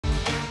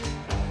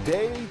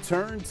Day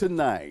turned to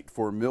night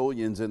for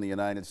millions in the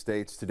United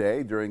States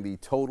today during the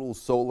total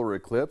solar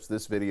eclipse.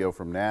 This video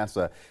from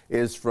NASA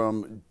is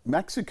from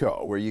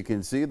Mexico, where you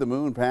can see the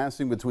moon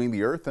passing between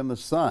the Earth and the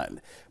sun.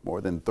 More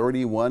than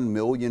 31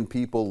 million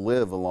people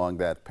live along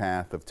that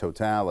path of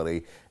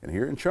totality. And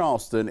here in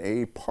Charleston,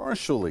 a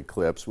partial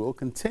eclipse will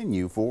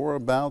continue for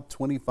about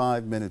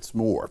 25 minutes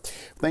more.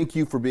 Thank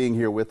you for being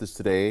here with us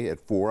today at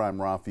 4.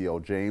 I'm Raphael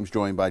James,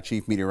 joined by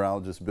Chief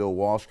Meteorologist Bill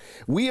Walsh.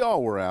 We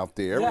all were out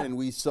there and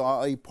we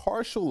saw a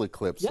partial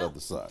eclipse of the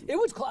sun. It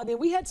was, I mean,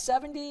 we had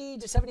 70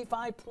 to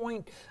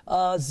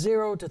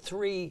 75.0 to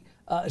 3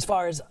 as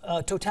far as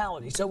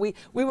totality. So we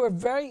were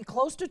very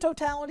close to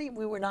totality.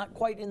 We were not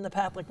quite in the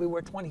path like we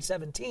were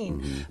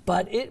 2017.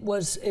 But it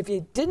was, if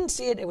you didn't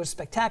see it, it was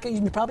spectacular.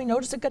 You probably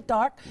noticed it got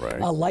dark. Right.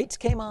 Lights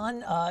came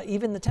on.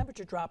 Even the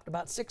temperature dropped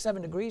about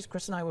 6-7 degrees.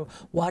 Chris and I were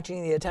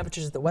watching the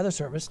temperatures at the Weather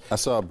Service. I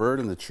saw a bird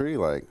in the tree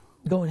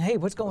going, hey,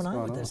 what's going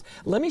on with this?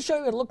 Let me show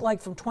you what it looked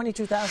like from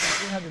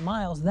 22,300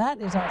 miles. That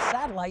is our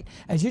satellite.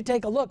 As you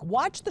take a look,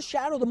 watch the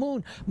shadow of the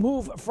moon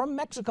move from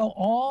Mexico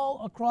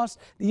all across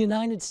the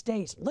United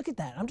States. Look at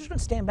that. I'm just going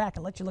to stand back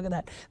and let you look at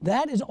that.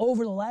 That is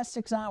over the last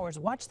 6 hours.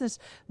 Watch this.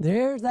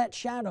 There's that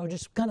shadow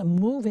just kind of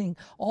moving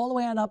all the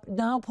way on up,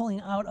 now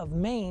pulling out of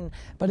Maine.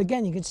 But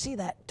again, you can see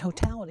that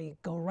totality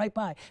go right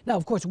by. Now,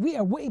 of course, we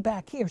are way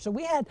back here. So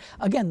we had,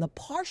 again, the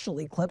partial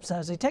eclipse.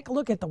 As they take a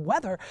look at the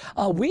weather,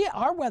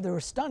 our weather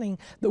is stunning.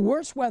 The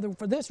worst weather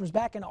for this was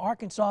back in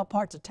Arkansas,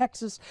 parts of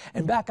Texas,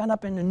 and back on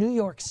up into New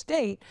York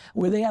State,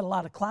 where they had a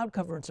lot of cloud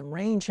cover and some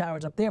rain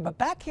showers up there. But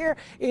back here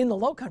in the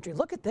Lowcountry,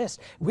 look at this.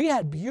 We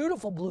had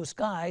beautiful blue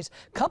skies,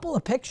 couple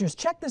of pictures.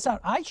 Check this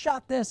out. I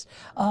shot this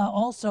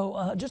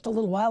also just a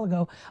little while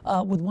ago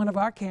with one of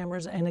our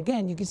cameras. And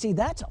again, you can see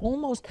that's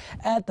almost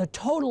at the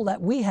total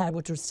that we had,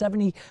 which was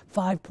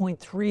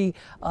 75.3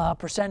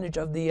 percentage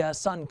of the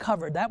sun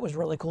covered. That was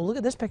really cool. Look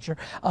at this picture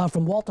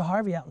from Walter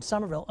Harvey out in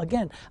Somerville.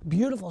 Again,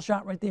 beautiful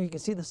shot right there. You can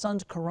see the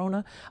sun's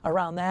corona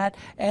around that.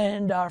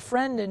 And our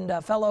friend and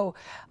fellow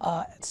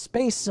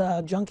space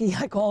junkie,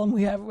 I call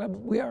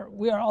him. We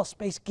are all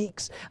space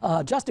geeks.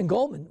 Justin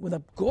Goldman with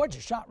a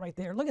gorgeous shot right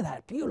there. Look at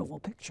that beautiful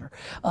picture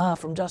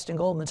from Justin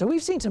Goldman. So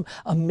we've seen some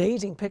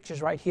amazing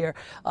pictures right here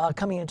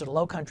coming into the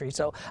Lowcountry.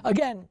 So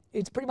again,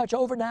 it's pretty much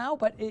over now,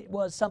 but it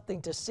was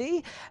something to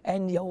see.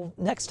 And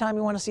next time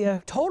you want to see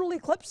a total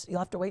eclipse, you'll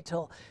have to wait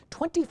till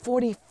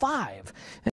 2045.